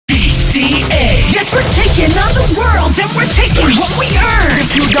BCA. Yes, we're taking on the world and we're taking what we earn.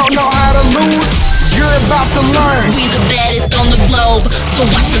 If you don't know how to lose, you're about to learn. We the baddest on the globe, so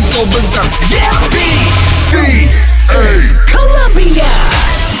watch us go berserk. Yeah, BCA. Colombia.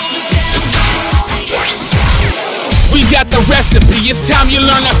 We got the recipe, it's time you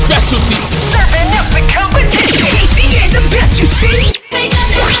learn our specialty. Serving up the competition. BCA the best, you see.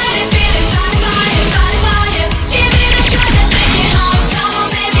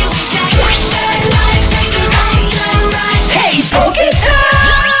 Hey, Bogota!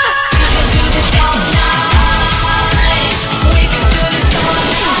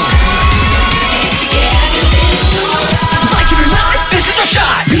 Like it or not, this is our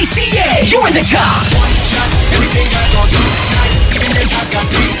shot. BCA, you're in the top.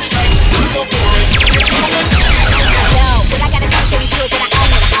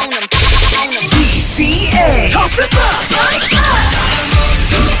 BCA, toss it up.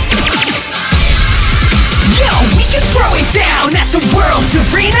 Yo, we can throw it down at the world's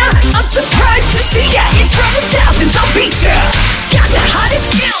arena. I'm surprised to see ya in front of thousands. I'll beat ya. Got the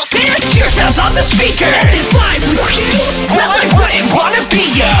hottest skills and the cheer sounds on the speaker. At this line with skills, well, I wouldn't wanna be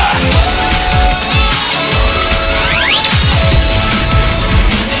ya.